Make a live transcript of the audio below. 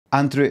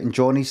Andrew and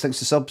Johnny, thanks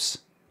to subs.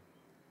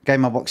 Guy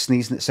in my work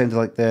sneezing, it sounded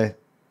like the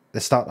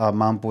start of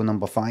Mambo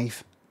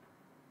No.5.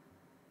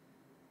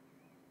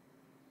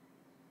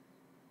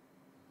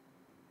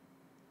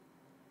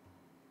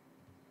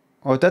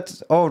 Oh,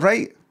 oh,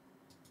 right.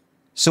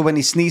 So when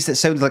he sneezed, it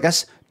sounded like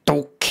this.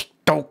 It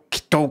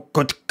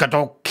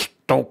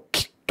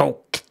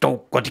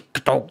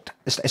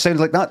sounded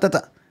like that, did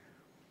it?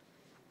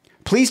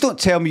 Please don't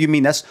tell me you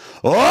mean this.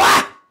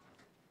 Oh!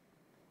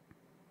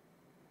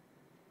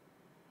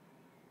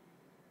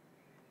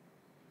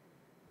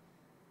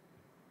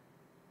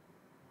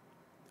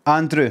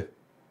 Andrew.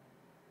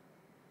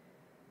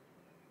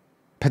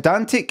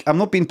 Pedantic? I'm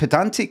not being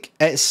pedantic.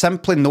 It's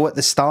simply no at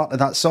the start of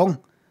that song.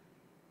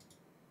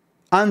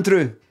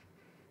 Andrew.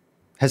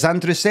 Has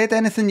Andrew said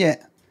anything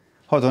yet?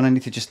 Hold on, I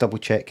need to just double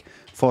check.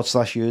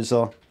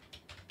 /user.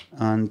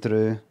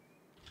 Andrew.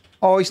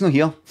 Oh, he's not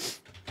here.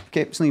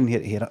 Okay, he's not even here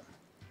to hear it.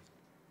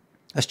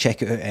 Let's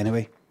check it out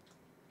anyway.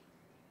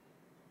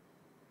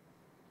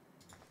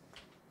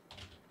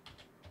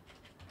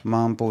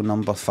 Mambo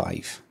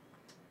No.5.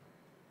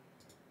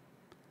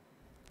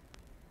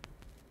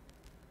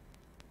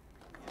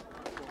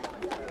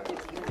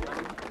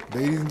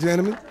 Ladies and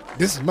gentlemen,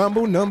 this is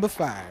Mambo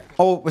No.5.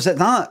 Oh, was it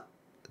that?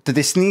 Did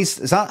he sneeze?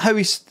 Is that how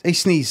he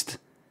sneezed?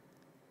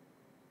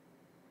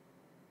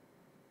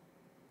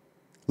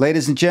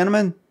 Ladies and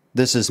gentlemen,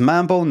 this is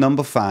Mambo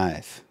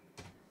No.5.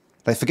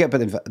 Like, forget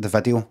about the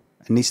video.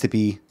 It needs to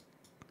be...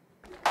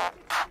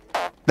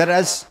 There it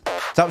is.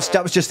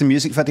 That was just the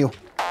music video.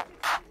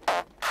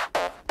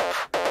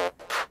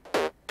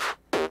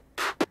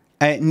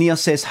 Nia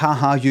says,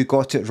 haha, you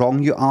got it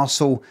wrong, you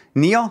arsehole.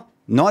 Nia?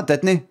 No, I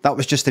didn't. That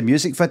was just the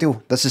music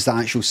video. This is the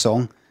actual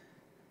song.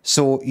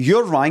 So,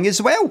 you're wrong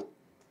as well.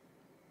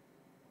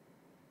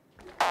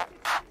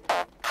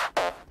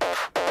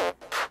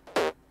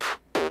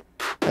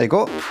 There you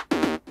go.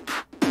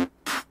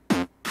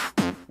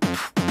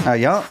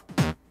 Yeah.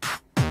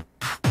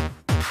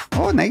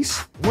 Oh, nice.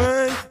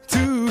 1,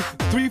 2,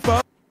 3,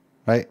 4.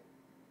 Right.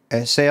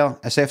 It's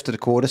after the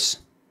chorus.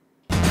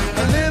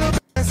 A little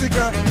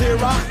Jessica, here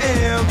I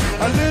am.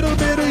 A little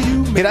bit of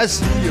you Here it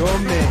is. me your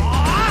man.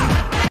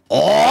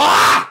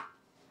 Oh!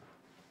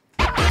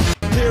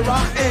 Here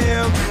I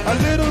am. A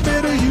little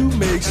bit of you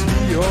makes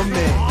me your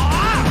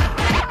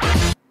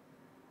man.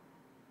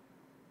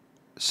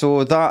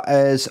 So that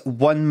is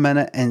 1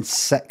 minute and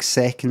 6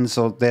 seconds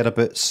or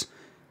thereabouts.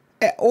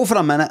 Over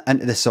a minute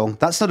into the song.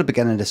 That's not the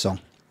beginning of the song.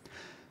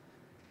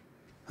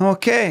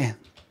 Okay.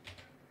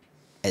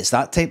 It's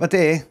that type of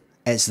day.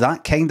 It's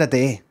that kind of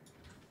day.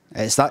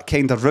 It's that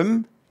kind of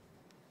room.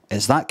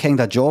 It's that kind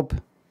of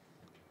job.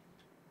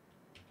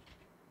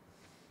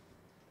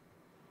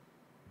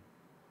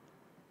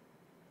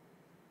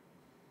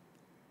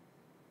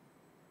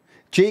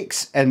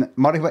 Jake's and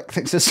Murraywick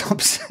thinks of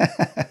subs.